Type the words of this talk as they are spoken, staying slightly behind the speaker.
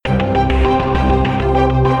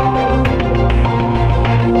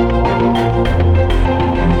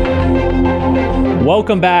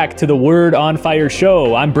Welcome back to the Word on Fire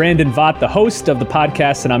show. I'm Brandon Vaught, the host of the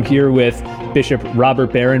podcast, and I'm here with Bishop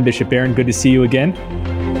Robert Barron. Bishop Barron, good to see you again.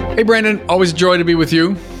 Hey, Brandon. Always a joy to be with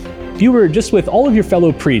you. You were just with all of your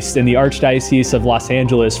fellow priests in the Archdiocese of Los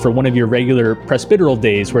Angeles for one of your regular presbyteral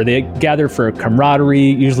days where they gather for camaraderie,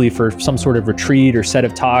 usually for some sort of retreat or set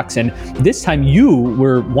of talks. And this time you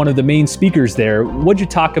were one of the main speakers there. What'd you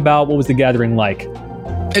talk about? What was the gathering like?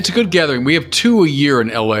 It's a good gathering. We have two a year in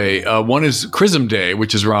LA. One is Chrism Day,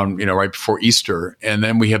 which is around, right before Easter. And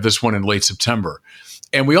then we have this one in late September.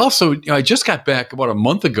 And we also, I just got back about a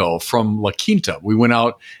month ago from La Quinta. We went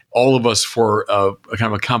out, all of us, for a kind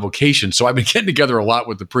of a convocation. So I've been getting together a lot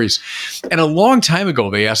with the priests. And a long time ago,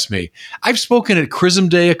 they asked me, I've spoken at Chrism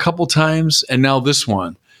Day a couple times, and now this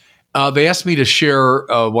one. They asked me to share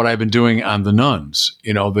what I've been doing on the nuns,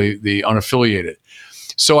 the unaffiliated.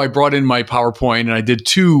 So I brought in my PowerPoint and I did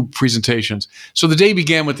two presentations. So the day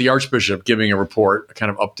began with the Archbishop giving a report, a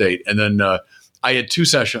kind of update. And then I had two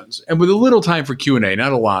sessions and with a little time for Q&A,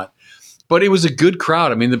 not a lot, but it was a good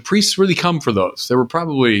crowd. I mean, the priests really come for those. There were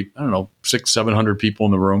probably, 600-700 people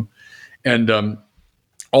in the room, and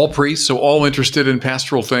all priests, so all interested in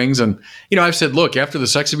pastoral things. And, I've said, look, after the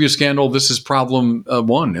sex abuse scandal, this is problem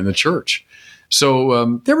one in the church.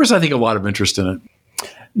 So there was, I think, a lot of interest in it.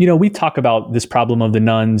 We talk about this problem of the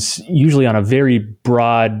nuns usually on a very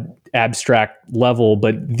broad, abstract level,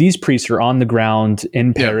 but these priests are on the ground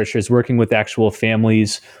in parishes working with actual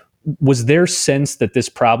families. Was there sense that this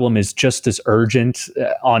problem is just as urgent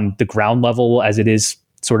on the ground level as it is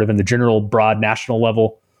sort of in the general broad national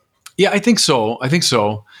level? Yeah, I think so.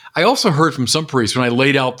 I also heard from some priests when I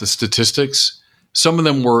laid out the statistics, some of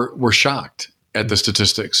them were shocked at the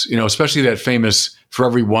statistics, especially that famous for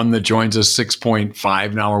every one that joins us,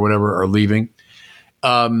 6.5 now or whatever are leaving.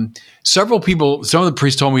 Several people, some of the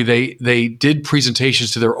priests told me they did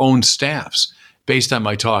presentations to their own staffs based on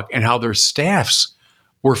my talk and how their staffs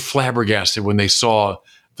were flabbergasted when they saw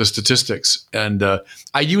the statistics. And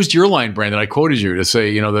I used your line, Brandon. I quoted you to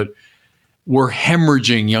say, that we're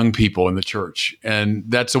hemorrhaging young people in the church. And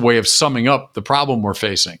that's a way of summing up the problem we're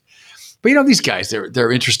facing. But, these guys,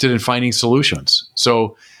 they're interested in finding solutions.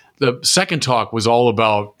 So the second talk was all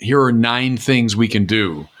about, here are 9 things we can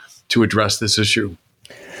do to address this issue.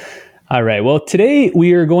 All right. Well, today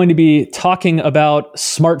we are going to be talking about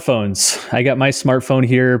smartphones. I got my smartphone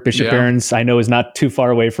here. Bishop Barron's, I know, is not too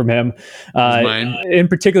far away from him. In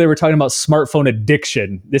particular, we're talking about smartphone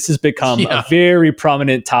addiction. This has become a very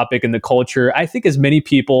prominent topic in the culture. I think as many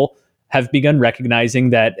people have begun recognizing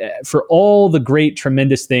that for all the great,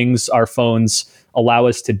 tremendous things our phones allow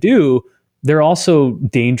us to do, they're also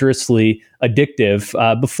dangerously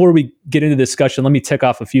addictive. Before we get into the discussion, let me tick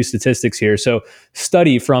off a few statistics here. So,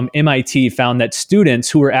 study from MIT found that students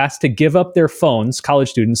who were asked to give up their phones, college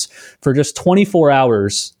students, for just 24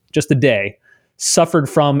 hours, just a day, suffered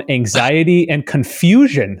from anxiety and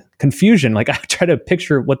confusion. Like, I try to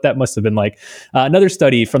picture what that must have been like. Another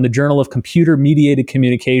study from the Journal of Computer Mediated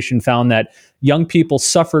Communication found that young people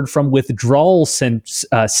suffered from withdrawal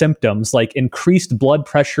symptoms like increased blood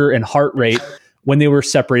pressure and heart rate when they were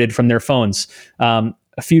separated from their phones. A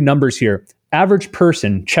few numbers here. Average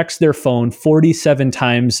person checks their phone 47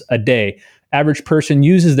 times a day. Average person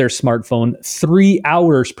uses their smartphone 3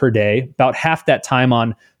 hours per day, about half that time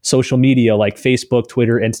on social media like Facebook,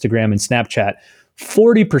 Twitter, Instagram, and Snapchat.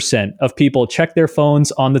 40% of people check their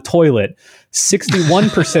phones on the toilet.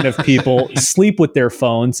 61% of people sleep with their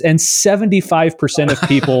phones, and 75% of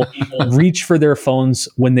people reach for their phones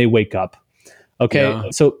when they wake up. Okay,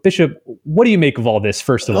 So Bishop, what do you make of all this,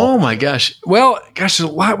 first of all? Oh my gosh. Well, there's a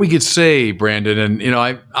lot we could say, Brandon, and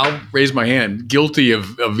I'll raise my hand, guilty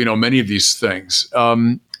of many of these things.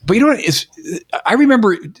 But I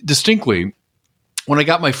remember distinctly when I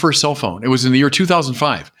got my first cell phone. It was in the year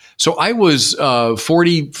 2005. So I was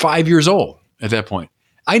 45 years old at that point.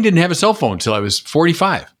 I didn't have a cell phone until I was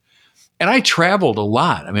 45. And I traveled a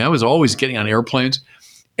lot. I mean, I was always getting on airplanes.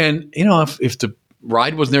 And, if the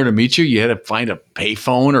ride wasn't there to meet you, you had to find a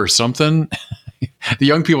payphone or something. The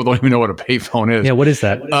young people don't even know what a payphone is. Yeah, what is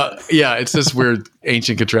that? It's this weird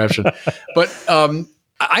ancient contraption. But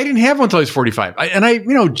I didn't have one until I was 45.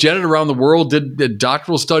 I jetted around the world, did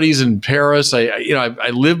doctoral studies in Paris.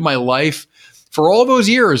 I lived my life for all those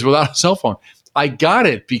years without a cell phone. I got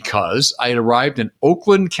it because I had arrived in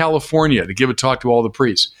Oakland, California to give a talk to all the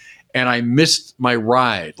priests. And I missed my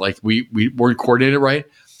ride. Like we weren't coordinated right.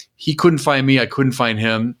 He couldn't find me. I couldn't find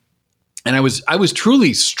him. And I was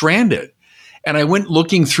truly stranded. And I went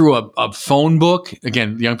looking through a phone book.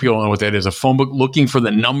 Again, young people don't know what that is. A phone book looking for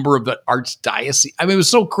the number of the archdiocese. I mean, it was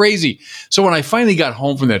so crazy. So when I finally got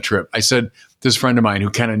home from that trip, I said, this friend of mine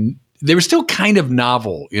who kind of they were still kind of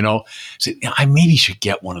novel, So, I maybe should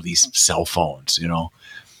get one of these cell phones,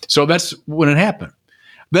 So that's when it happened.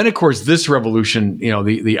 Then, of course, this revolution,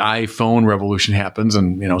 the iPhone revolution happens.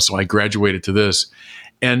 And, so I graduated to this.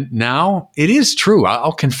 And now it is true.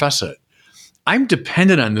 I'll confess it. I'm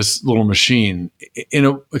dependent on this little machine in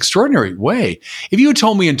an extraordinary way. If you had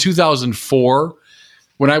told me in 2004,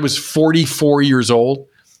 when I was 44 years old,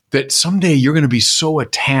 that someday you're going to be so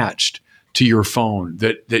attached to your phone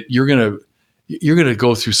that you're going to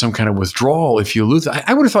go through some kind of withdrawal if you lose it,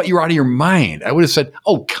 I would have thought you were out of your mind. I would have said,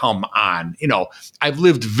 oh, come on. I've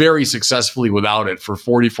lived very successfully without it for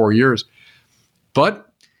 44 years. But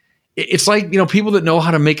it's like, people that know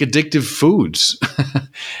how to make addictive foods,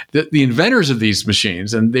 the inventors of these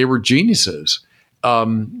machines, and they were geniuses,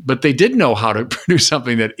 but they did know how to produce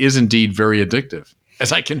something that is indeed very addictive.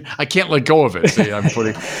 As I can't let go of it. See, I'm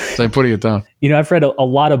putting it down. I've read a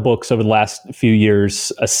lot of books over the last few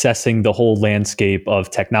years assessing the whole landscape of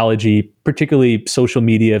technology, particularly social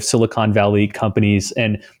media, Silicon Valley companies.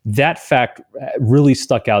 And that fact really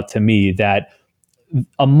stuck out to me, that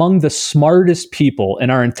among the smartest people in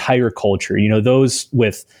our entire culture, those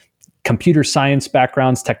with computer science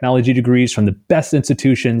backgrounds, technology degrees from the best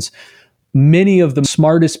institutions, many of the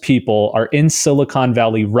smartest people are in Silicon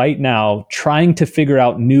Valley right now trying to figure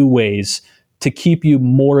out new ways to keep you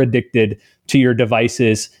more addicted to your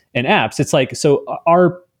devices and apps. It's like, so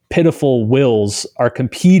our pitiful wills are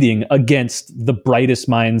competing against the brightest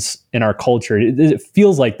minds in our culture. It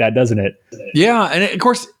feels like that, doesn't it? Yeah. And of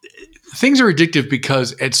course, things are addictive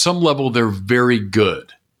because at some level they're very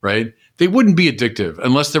good, right? They wouldn't be addictive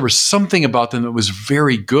unless there was something about them that was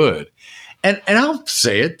very good. And I'll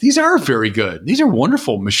say it, these are very good. These are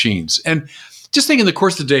wonderful machines. And just think in the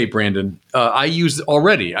course of the day, Brandon, I've used the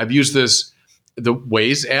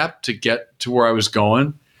Waze app to get to where I was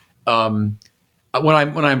going. When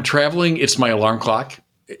I'm traveling, it's my alarm clock.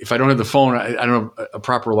 If I don't have the phone, I don't have a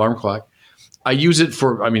proper alarm clock. I use it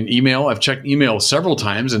for, email. I've checked email several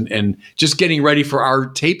times and just getting ready for our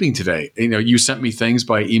taping today. You sent me things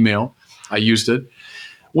by email. I used it.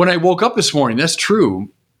 When I woke up this morning, that's true.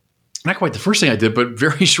 Not quite the first thing I did, but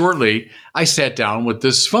very shortly, I sat down with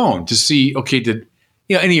this phone to see, okay, did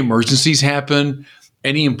any emergencies happen?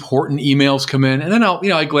 Any important emails come in? And then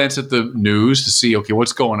I glance at the news to see, okay,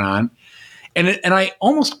 what's going on? And I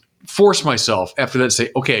almost force myself after that to say,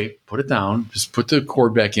 okay, put it down, just put the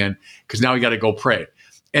cord back in, because now we got to go pray.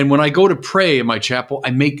 And when I go to pray in my chapel, I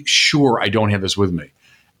make sure I don't have this with me.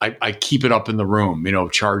 I keep it up in the room,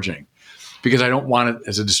 charging, because I don't want it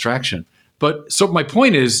as a distraction. But so my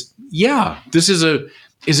point is, yeah, this is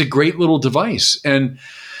a great little device. And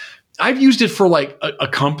I've used it for like a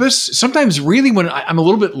compass. Sometimes really when I'm a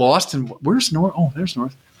little bit lost and where's north? Oh, there's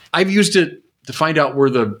north. I've used it to find out where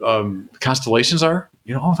the constellations are.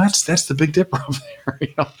 That's the Big Dipper over there.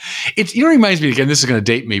 It reminds me, again, this is going to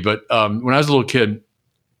date me, but when I was a little kid,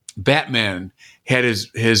 Batman had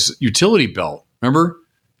his utility belt. Remember?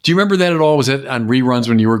 Do you remember that at all? Was that on reruns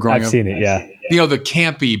when you were growing up? I've seen it, yeah. The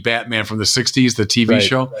campy Batman from the 60s, the TV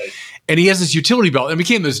show. Right. And he has this utility belt. And it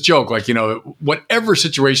became this joke, like, whatever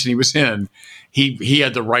situation he was in, he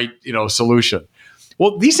had the right, solution.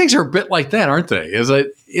 Well, these things are a bit like that, aren't they?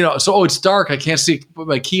 It's dark. I can't see, put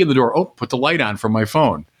my key in the door. Oh, put the light on from my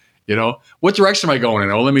phone. What direction am I going in?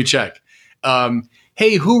 Oh, let me check.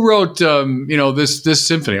 Hey, who wrote, this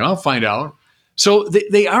symphony? I'll find out. So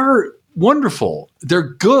they are wonderful. They're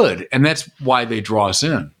good. And that's why they draw us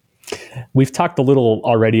in. We've talked a little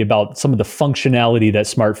already about some of the functionality that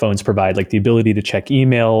smartphones provide, like the ability to check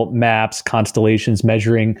email, maps, constellations,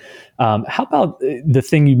 measuring. How about the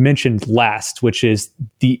thing you mentioned last, which is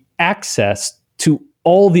the access to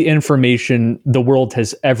all the information the world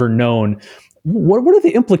has ever known? What are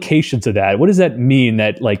the implications of that? What does that mean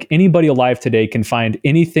that like anybody alive today can find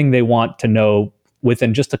anything they want to know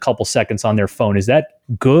within just a couple seconds on their phone? Is that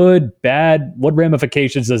good, bad? What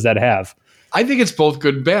ramifications does that have? I think it's both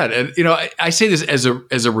good and bad. And, I say this as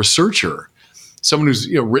a researcher, someone who's,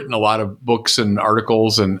 written a lot of books and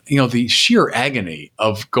articles, and, the sheer agony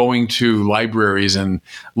of going to libraries and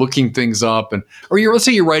looking things up. Or let's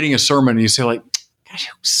say you're writing a sermon and you say like, gosh,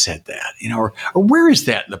 who said that? Or where is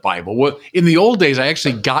that in the Bible? Well, in the old days, I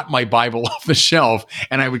actually got my Bible off the shelf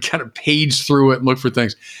and I would kind of page through it and look for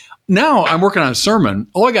things. Now I'm working on a sermon.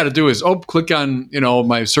 All I got to do is, click on,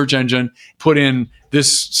 my search engine, put in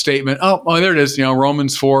this statement. Oh, there it is.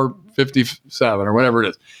 Romans 4:57 or whatever it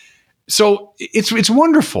is. So it's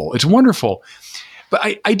wonderful. It's wonderful.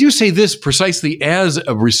 But I do say this precisely as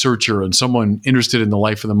a researcher and someone interested in the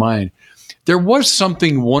life of the mind. There was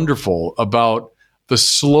something wonderful about the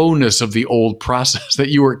slowness of the old process that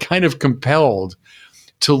you were kind of compelled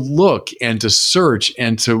to look and to search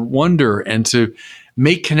and to wonder and to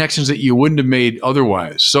make connections that you wouldn't have made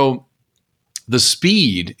otherwise. So the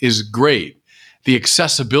speed is great, the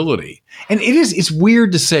accessibility. And it's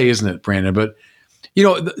weird to say, isn't it, Brandon? But,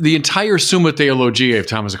 the entire Summa Theologiae of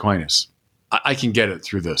Thomas Aquinas, I can get it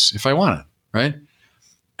through this if I want it, right?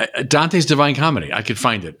 Dante's Divine Comedy, I could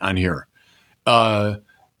find it on here.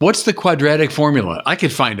 What's the quadratic formula? I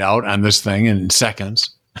could find out on this thing in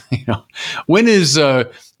seconds. When is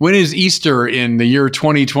Easter in the year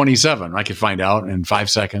 2027? I could find out in 5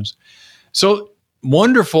 seconds. So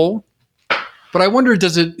wonderful. But I wonder,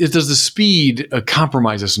 does the speed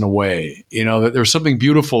compromise us in a way? That there's something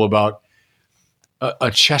beautiful about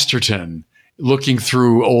a Chesterton looking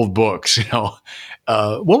through old books.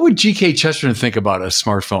 What would G.K. Chesterton think about a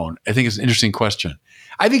smartphone? I think it's an interesting question.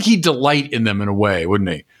 I think he'd delight in them in a way,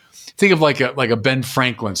 wouldn't he? Think of like a Ben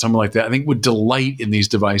Franklin, someone like that. I think would delight in these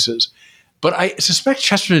devices. But I suspect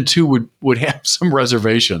Chesterton too would have some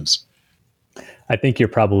reservations. I think you're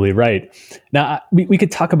probably right. Now, we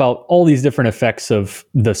could talk about all these different effects of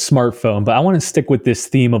the smartphone, but I want to stick with this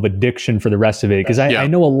theme of addiction for the rest of it, because I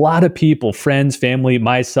know a lot of people, friends, family,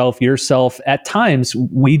 myself, yourself, at times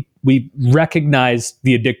we recognize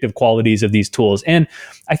the addictive qualities of these tools. And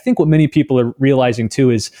I think what many people are realizing too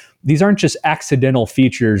is these aren't just accidental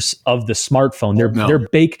features of the smartphone. They're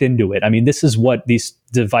baked into it. I mean, this is what these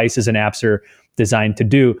devices and apps are designed to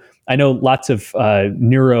do. I know lots of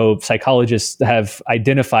neuropsychologists have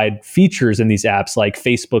identified features in these apps, like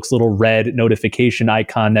Facebook's little red notification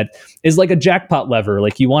icon that is like a jackpot lever.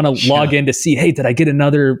 Like you want to log in to see, hey, did I get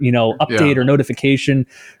another update or notification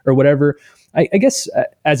or whatever? I guess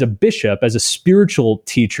as a bishop, as a spiritual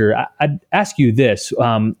teacher, I'd ask you this.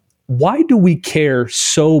 Why do we care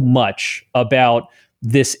so much about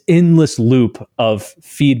this endless loop of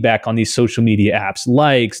feedback on these social media apps,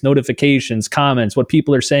 likes, notifications, comments, what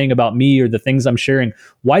people are saying about me or the things I'm sharing?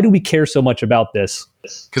 Why do we care so much about this?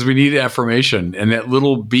 Because we need affirmation, and that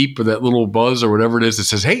little beep or that little buzz or whatever it is that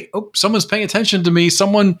says, hey, someone's paying attention to me.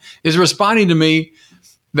 Someone is responding to me.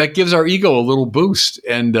 That gives our ego a little boost.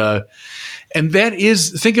 And that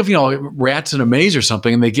is, think of, rats in a maze or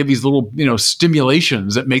something, and they give these little,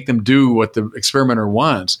 stimulations that make them do what the experimenter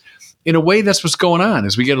wants. In a way, that's what's going on,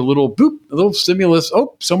 is we get a little boop, a little stimulus.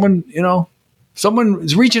 Oh, someone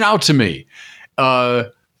is reaching out to me. And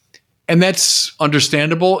that's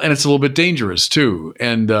understandable, and it's a little bit dangerous too.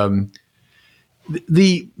 And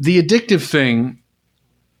the addictive thing,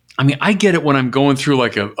 I mean, I get it when I'm going through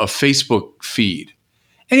like a Facebook feed.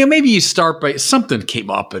 And maybe you start by something came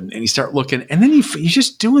up and you start looking, and then you're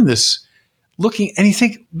just doing this looking, and you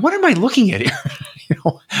think, what am I looking at here?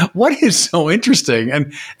 What is so interesting?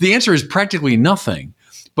 And the answer is practically nothing,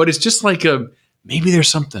 but it's just like maybe there's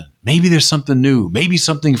something new, maybe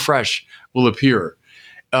something fresh will appear.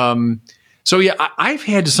 So yeah, I've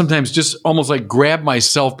had to sometimes just almost like grab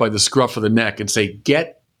myself by the scruff of the neck and say,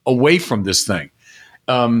 get away from this thing.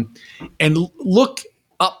 And look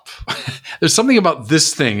up. There's something about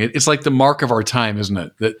this thing. It's like the mark of our time, isn't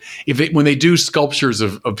it? That when they do sculptures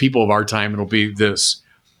of people of our time, it'll be this.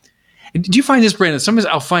 And did you find this, Brandon? Sometimes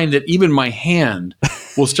I'll find that even my hand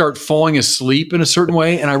will start falling asleep in a certain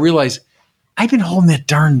way, and I realize I've been holding that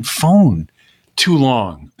darn phone too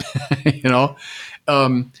long,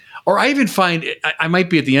 Or I even find I might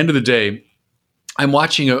be at the end of the day, I'm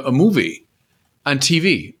watching a movie on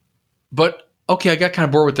TV, but okay, I got kind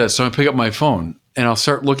of bored with that, so I pick up my phone and I'll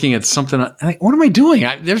start looking at something. I'm like, what am I doing?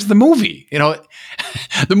 There's the movie.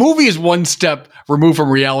 The movie is one step removed from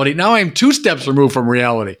reality. Now I'm 2 steps removed from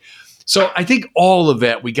reality. So I think all of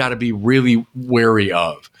that we got to be really wary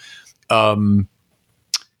of. And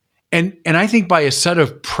I think by a set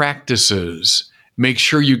of practices, make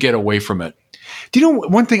sure you get away from it. Do you know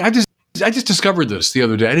one thing? I just discovered this the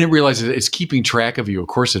other day. I didn't realize it's keeping track of you. Of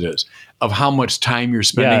course it is, of how much time you're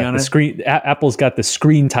spending on it. Apple's got the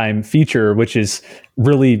screen time feature, which is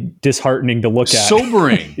really disheartening to look at.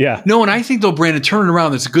 Sobering. Yeah. No, and I think though, Brandon, turn it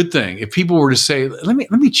around, that's a good thing. If people were to say, let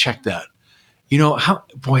me check that.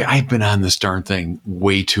 I've been on this darn thing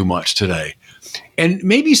way too much today. And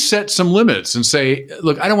maybe set some limits and say,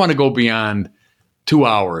 look, I don't want to go beyond 2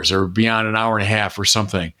 hours or beyond an hour and a half or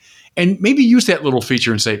something. And maybe use that little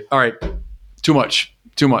feature and say, all right, too much.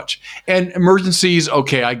 And emergencies,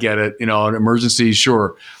 okay, I get it. An emergency,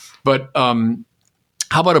 sure. But how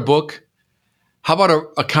about a book? How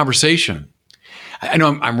about a conversation? I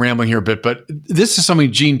know I'm rambling here a bit, but this is something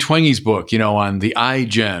Jean Twenge's book, on the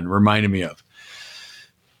iGen reminded me of.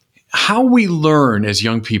 How we learn as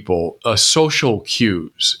young people social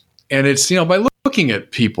cues. And it's, by looking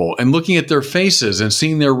at people and looking at their faces and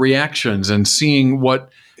seeing their reactions and seeing what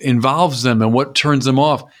involves them and what turns them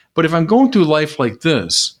off. But if I'm going through life like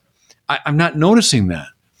this, I'm not noticing that.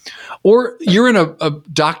 Or you're in a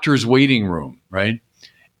doctor's waiting room, right?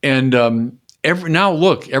 And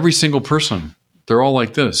every single person, they're all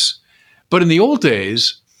like this. But in the old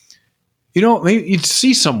days, maybe you'd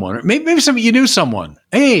see someone, maybe you knew someone.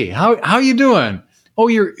 Hey, how you doing? Oh,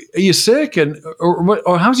 are you sick?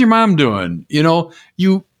 Or how's your mom doing?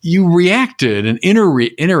 You reacted and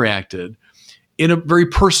interacted in a very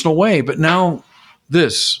personal way. But now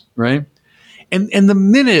this, right? And the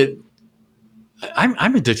minute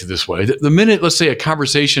I'm addicted this way, the minute, let's say, a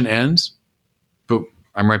conversation ends, boom,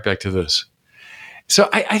 I'm right back to this. So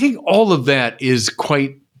I think all of that is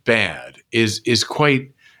quite bad, is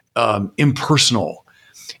quite impersonal.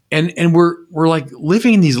 And we're like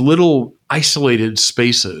living in these little isolated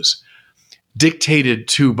spaces dictated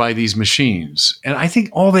to by these machines. And I think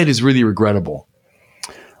all that is really regrettable.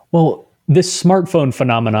 Well, this smartphone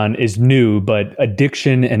phenomenon is new, but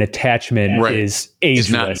addiction and attachment is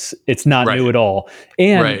ageless. It's not new at all.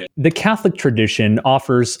 And the Catholic tradition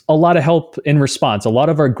offers a lot of help in response. A lot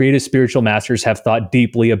of our greatest spiritual masters have thought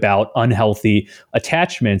deeply about unhealthy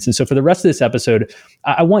attachments. And so for the rest of this episode,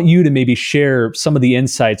 I want you to maybe share some of the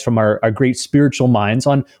insights from our great spiritual minds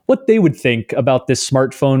on what they would think about this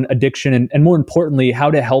smartphone addiction and more importantly, how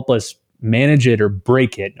to help us manage it or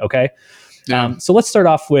break it, okay? Yeah. So let's start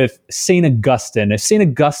off with St. Augustine. If St.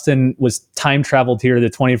 Augustine was time traveled here to the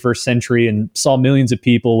 21st century and saw millions of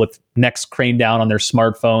people with necks craned down on their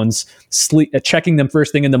smartphones, checking them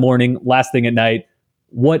first thing in the morning, last thing at night,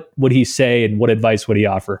 what would he say and what advice would he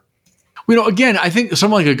offer? Again, I think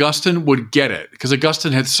someone like Augustine would get it because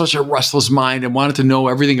Augustine had such a restless mind and wanted to know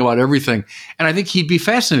everything about everything. And I think he'd be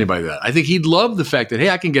fascinated by that. I think he'd love the fact that, hey,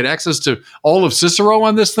 I can get access to all of Cicero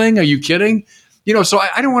on this thing. Are you kidding? So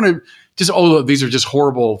I don't want to these are just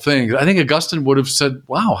horrible things. I think Augustine would have said,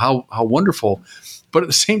 wow, how wonderful. But at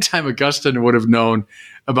the same time, Augustine would have known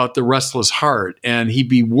about the restless heart, and he'd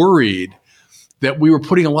be worried that we were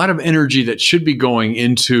putting a lot of energy that should be going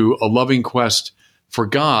into a loving quest for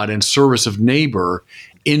God and service of neighbor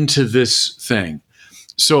into this thing.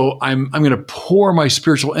 So I'm going to pour my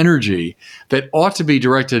spiritual energy that ought to be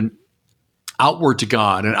directed outward to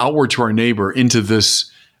God and outward to our neighbor into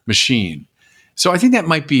this machine. So I think that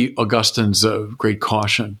might be Augustine's great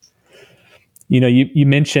caution. You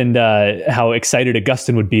mentioned how excited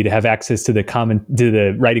Augustine would be to have access to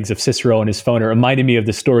the writings of Cicero on his phone. It reminded me of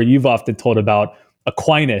the story you've often told about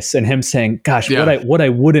Aquinas and him saying, gosh, what I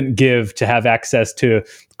wouldn't give to have access to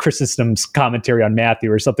Chrysostom's commentary on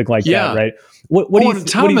Matthew or something like that, right?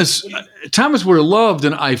 Thomas would have loved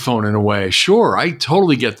an iPhone in a way. Sure, I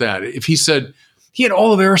totally get that. If he said, he had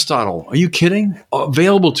all of Aristotle. Are you kidding?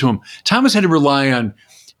 Available to him. Thomas had to rely on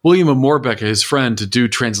William of Morbecca, his friend, to do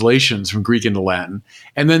translations from Greek into Latin.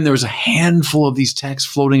 And then there was a handful of these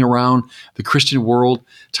texts floating around the Christian world.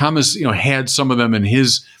 Thomas, had some of them in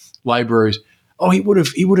his libraries. Oh, he would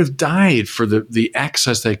have died for the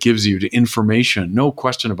access that gives you to information. No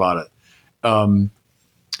question about it.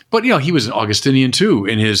 But he was an Augustinian too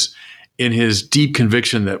in his deep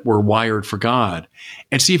conviction that we're wired for God.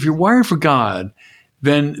 And see, if you're wired for God,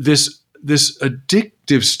 then this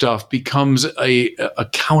addictive stuff becomes a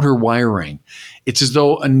counter wiring. It's as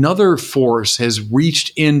though another force has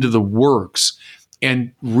reached into the works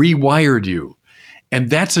and rewired you. And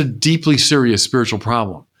that's a deeply serious spiritual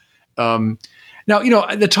problem. Now,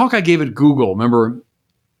 the talk I gave at Google, remember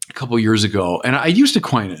a couple of years ago, and I used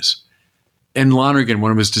Aquinas and Lonergan,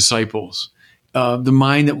 one of his disciples. The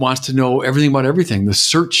mind that wants to know everything about everything. The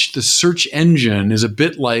search engine is a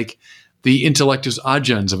bit like the intellectus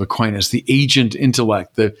agens of Aquinas, the agent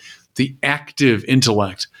intellect, the active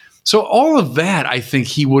intellect. So all of that, I think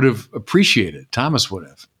he would have appreciated. Thomas would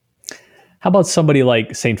have. How about somebody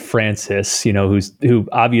like St. Francis, who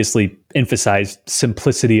obviously emphasized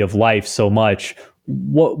simplicity of life so much?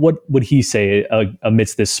 What would he say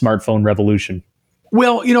amidst this smartphone revolution?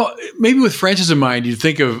 Well, maybe with Francis in mind, you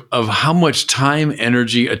think of how much time,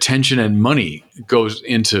 energy, attention, and money goes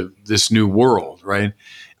into this new world, right?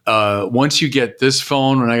 Once you get this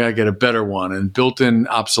phone, and I got to get a better one, and built-in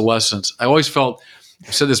obsolescence. I always felt,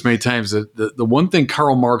 I've said this many times, that the one thing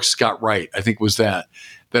Karl Marx got right, I think, was that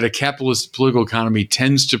a capitalist political economy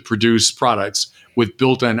tends to produce products with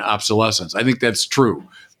built-in obsolescence. I think that's true.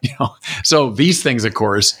 So these things, of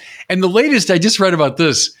course, and the latest, I just read about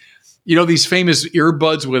this. These famous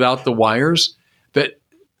earbuds without the wires, that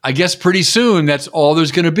I guess pretty soon that's all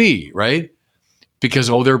there's going to be, right? Because,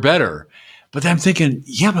 they're better. But then I'm thinking,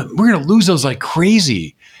 but we're going to lose those like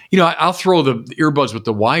crazy. I'll throw the earbuds with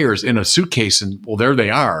the wires in a suitcase and, well, there they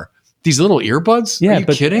are. These little earbuds? Yeah, Are you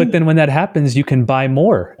kidding? But then when that happens, you can buy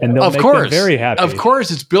more, and they'll make them very happy. Of course,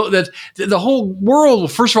 it's built that the whole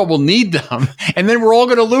world, first of all, will need them, and then we're all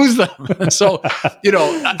going to lose them. So,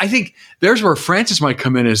 I think there's where Francis might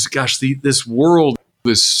come in is, gosh, this world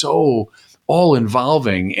is so all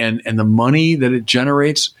involving, and the money that it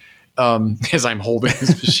generates, as I'm holding this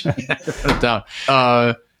machine, I put it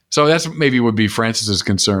down. So that's maybe would be Francis's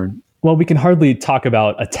concern. Well, we can hardly talk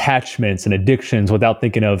about attachments and addictions without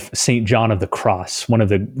thinking of St. John of the Cross, one of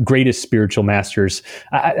the greatest spiritual masters.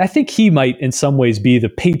 I think he might, in some ways, be the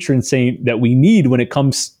patron saint that we need when it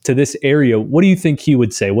comes to this area. What do you think he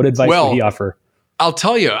would say? What advice would he offer? I'll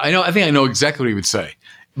tell you. I think I know exactly what he would say.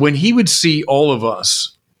 When he would see all of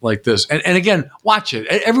us like this, and again, watch it.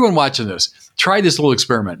 Everyone watching this, try this little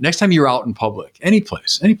experiment. Next time you're out in public, any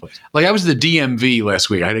place. Like I was at the DMV last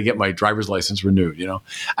week. I had to get my driver's license renewed.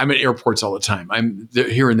 I'm at airports all the time. I'm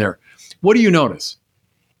here and there. What do you notice?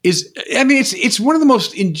 It's one of the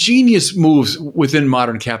most ingenious moves within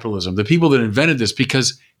modern capitalism. The people that invented this,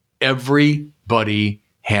 because everybody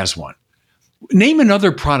has one. Name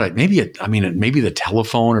another product. Maybe the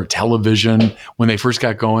telephone or television when they first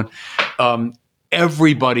got going.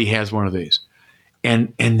 Everybody has one of these.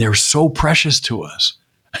 And they're so precious to us.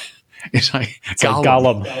 It's like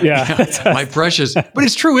Gollum. Yeah. My precious. But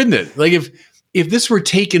it's true, isn't it? Like if this were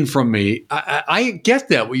taken from me, I get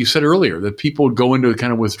that, what you said earlier, that people would go into a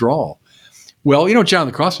kind of withdrawal. Well, what John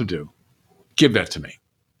the Cross would do? Give that to me.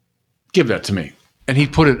 Give that to me. And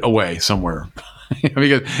he'd put it away somewhere.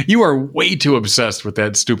 Because you are way too obsessed with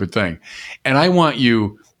that stupid thing. And I want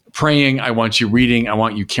you praying, I want you reading, I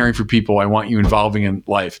want you caring for people, I want you involving in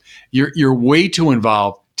life. You're way too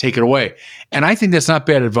involved. Take it away. And I think that's not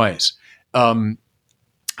bad advice. How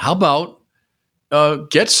about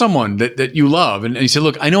get someone that you love and you say,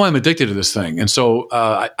 look, I know I'm addicted to this thing, and so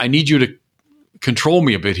I need you to control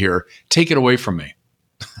me a bit here. Take it away from me.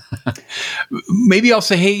 Maybe I'll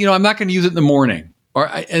say, hey, I'm not going to use it in the morning, or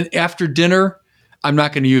after dinner, I'm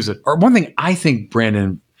not going to use it. Or one thing I think,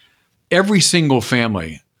 Brandon, every single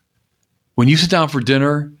family, when you sit down for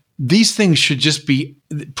dinner, these things should just be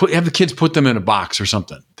have the kids put them in a box or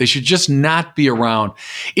something. They should just not be around.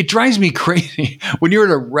 It drives me crazy when you're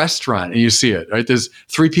at a restaurant and you see it, right? There's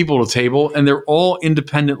 3 people at a table and they're all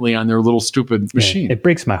independently on their little stupid machine. It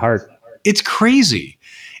breaks my heart. It's crazy.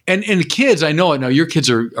 And the kids, I know it now, your kids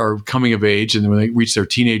are coming of age and when they reach their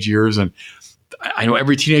teenage years, and I know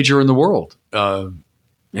every teenager in the world, I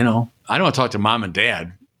don't want to talk to mom and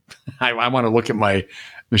dad. I want to look at my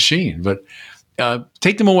machine, but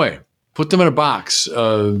take them away, put them in a box,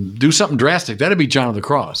 do something drastic. That'd be John of the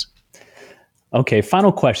Cross. Okay,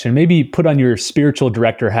 final question. Maybe put on your spiritual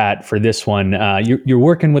director hat for this one. You're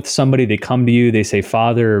working with somebody, they come to you, they say,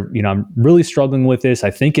 Father, I'm really struggling with this.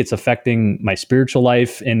 I think it's affecting my spiritual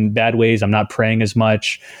life in bad ways. I'm not praying as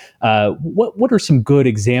much. What are some good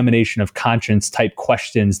examination of conscience type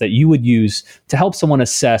questions that you would use to help someone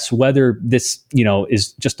assess whether this,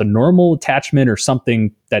 is just a normal attachment or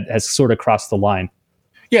something that has sort of crossed the line?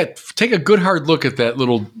 Yeah, take a good hard look at that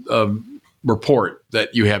little report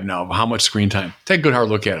that you have now of how much screen time. Take a good hard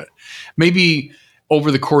look at it. Maybe over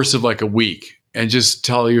the course of like a week, and just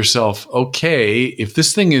tell yourself, okay, if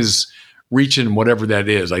this thing is reaching whatever that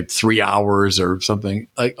is, like 3 hours or something,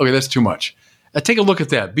 like, okay, that's too much. Take a look at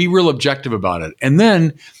that. Be real objective about it. And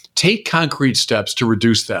then take concrete steps to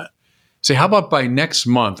reduce that. Say, how about by next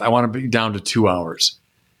month, I want to be down to 2 hours,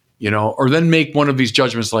 or then make one of these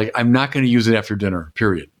judgments like, I'm not going to use it after dinner,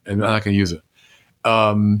 period. I'm not going to use it.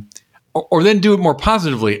 Or then do it more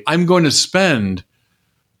positively. I'm going to spend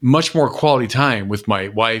much more quality time with my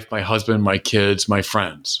wife, my husband, my kids, my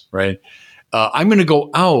friends, right? I'm going to go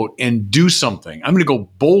out and do something. I'm going to go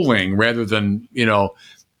bowling rather than,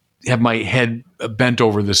 have my head bent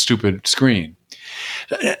over this stupid screen.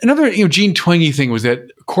 Another, Jean Twenge thing was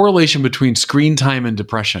that correlation between screen time and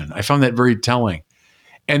depression. I found that very telling.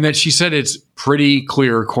 And that she said it's pretty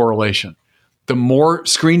clear correlation. The more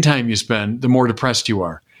screen time you spend, the more depressed you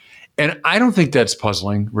are. And I don't think that's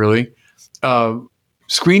puzzling, really.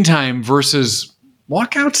 Screen time versus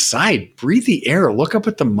walk outside, breathe the air, look up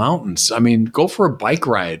at the mountains. Go for a bike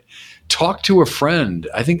ride, talk to a friend.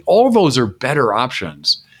 I think all of those are better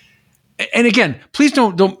options. And again, please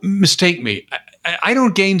don't mistake me. I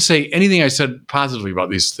don't gainsay anything I said positively about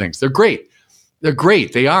these things. They're great. They're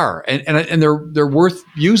great. They are. And they're worth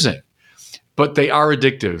using. But they are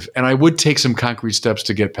addictive. And I would take some concrete steps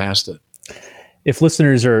to get past it. If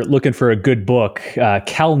listeners are looking for a good book,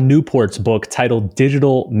 Cal Newport's book titled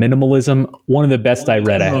Digital Minimalism, one of the best I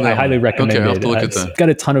read. I highly recommend it. I'll have to look at that. It's got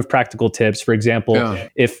a ton of practical tips. For example,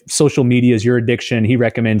 if social media is your addiction, he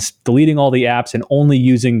recommends deleting all the apps and only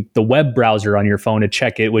using the web browser on your phone to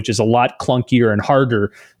check it, which is a lot clunkier and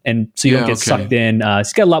harder. And so you don't get sucked in.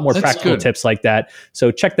 He's got a lot more practical tips like that. So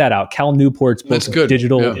check that out. Cal Newport's book,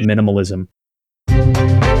 Digital Minimalism.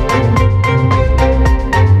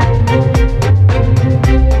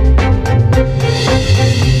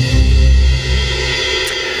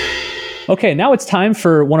 Okay, now it's time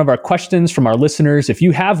for one of our questions from our listeners. If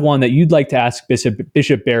you have one that you'd like to ask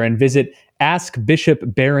Bishop Barron, visit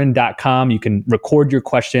askbishopbarron.com. You can record your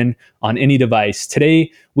question on any device. Today,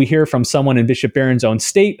 we hear from someone in Bishop Barron's own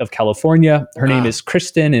state of California. Her name is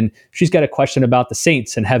Kristen, and she's got a question about the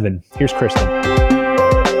saints in heaven. Here's Kristen.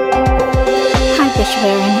 Hi, Bishop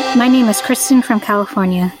Barron. My name is Kristen from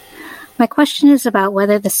California. My question is about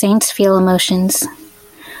whether the saints feel emotions.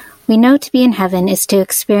 We know to be in heaven is to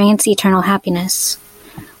experience eternal happiness.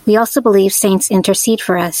 We also believe saints intercede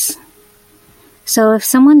for us. So if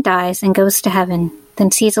someone dies and goes to heaven,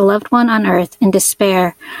 then sees a loved one on earth in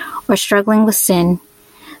despair or struggling with sin,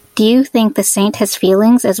 do you think the saint has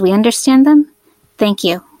feelings as we understand them? Thank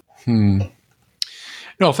you.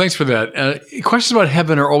 No, thanks for that. Questions about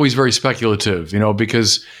heaven are always very speculative,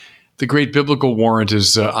 because the great biblical warrant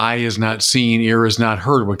is eye is not seen, ear is not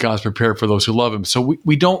heard what God's prepared for those who love him. So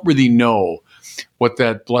we don't really know what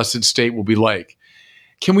that blessed state will be like.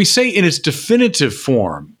 Can we say in its definitive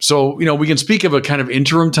form? So, we can speak of a kind of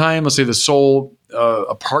interim time, let's say the soul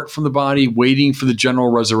apart from the body, waiting for the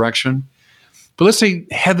general resurrection. But let's say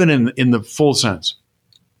heaven in the full sense.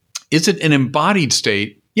 Is it an embodied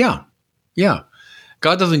state? Yeah.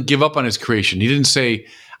 God doesn't give up on his creation. He didn't say,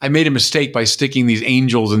 I made a mistake by sticking these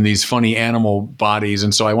angels in these funny animal bodies,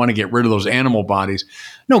 and so I want to get rid of those animal bodies.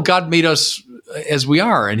 No, God made us as we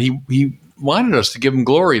are, and he wanted us to give him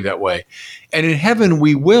glory that way. And in heaven,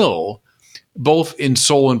 we will, both in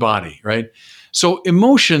soul and body, right? So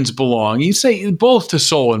emotions belong, you say, both to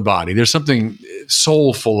soul and body. There's something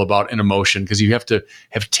soulful about an emotion because you have to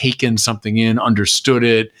have taken something in, understood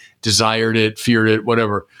it, desired it, feared it,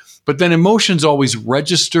 whatever. But then emotions always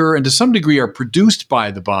register and to some degree are produced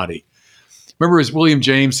by the body. Remember, as William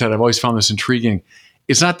James said, I've always found this intriguing.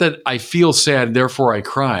 It's not that I feel sad, therefore I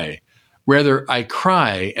cry. Rather, I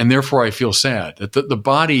cry and therefore I feel sad. That the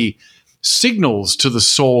body signals to the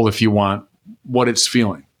soul, if you want, what it's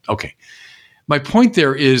feeling. Okay. My point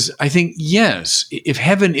there is, I think, yes, if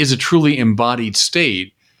heaven is a truly embodied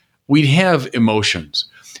state, we'd have emotions.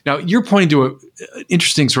 Now, you're pointing to an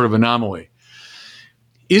interesting sort of anomaly.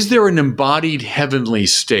 Is there an embodied heavenly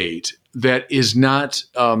state that is not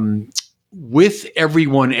with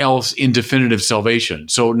everyone else in definitive salvation?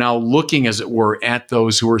 So now looking, as it were, at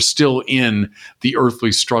those who are still in the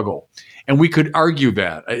earthly struggle. And we could argue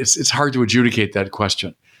that. It's hard to adjudicate that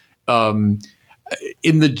question. In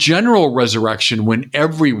the general resurrection, when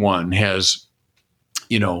everyone has,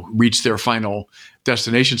 reached their final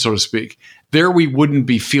destination, so to speak, there we wouldn't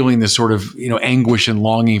be feeling this sort of, anguish and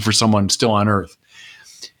longing for someone still on earth.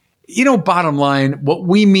 Bottom line, what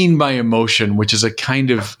we mean by emotion, which is a kind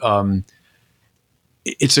of,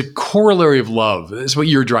 it's a corollary of love. That's what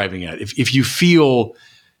you're driving at. If you feel,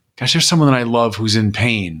 gosh, there's someone that I love who's in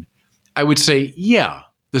pain, I would say, yeah,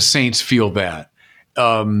 the saints feel that.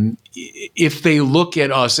 If they look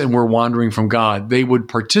at us and we're wandering from God, they would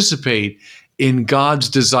participate in God's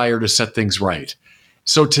desire to set things right.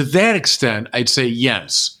 So to that extent, I'd say,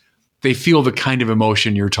 yes, they feel the kind of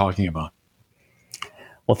emotion you're talking about.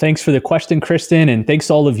 Well, thanks for the question, Kristen, and thanks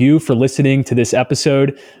to all of you for listening to this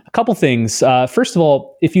episode. A couple things. First of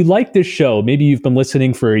all, if you like this show, maybe you've been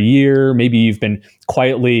listening for a year, maybe you've been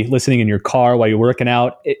quietly listening in your car while you're working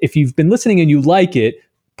out. If you've been listening and you like it,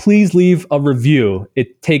 please leave a review.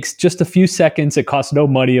 It takes just a few seconds. It costs no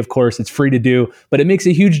money, of course. It's free to do, but it makes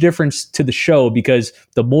a huge difference to the show because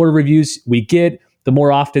the more reviews we get, the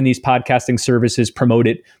more often these podcasting services promote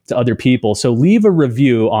it to other people. So leave a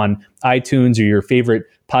review on iTunes or your favorite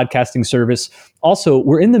podcasting service. Also,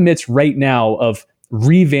 we're in the midst right now of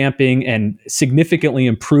revamping and significantly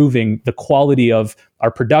improving the quality of our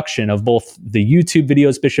production of both the YouTube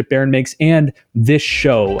videos Bishop Barron makes and this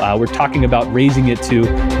show. We're talking about raising it to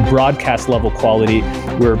broadcast level quality.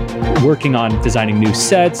 We're working on designing new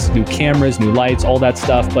sets, new cameras, new lights, all that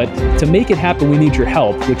stuff. But to make it happen, we need your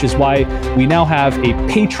help, which is why we now have a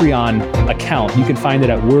Patreon account. You can find it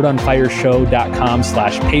at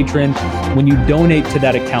wordonfireshow.com/patron. When you donate to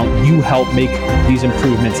that account, you help make these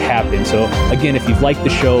improvements happen. So again, if you've liked the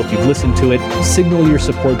show, if you've listened to it, signal your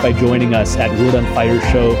support by joining us at wordonfireshow.com/patron.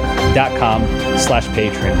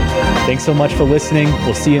 wordonfireshow.com/patron. Thanks so much for listening.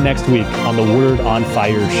 We'll see you next week on the Word on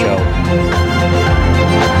Fire Show.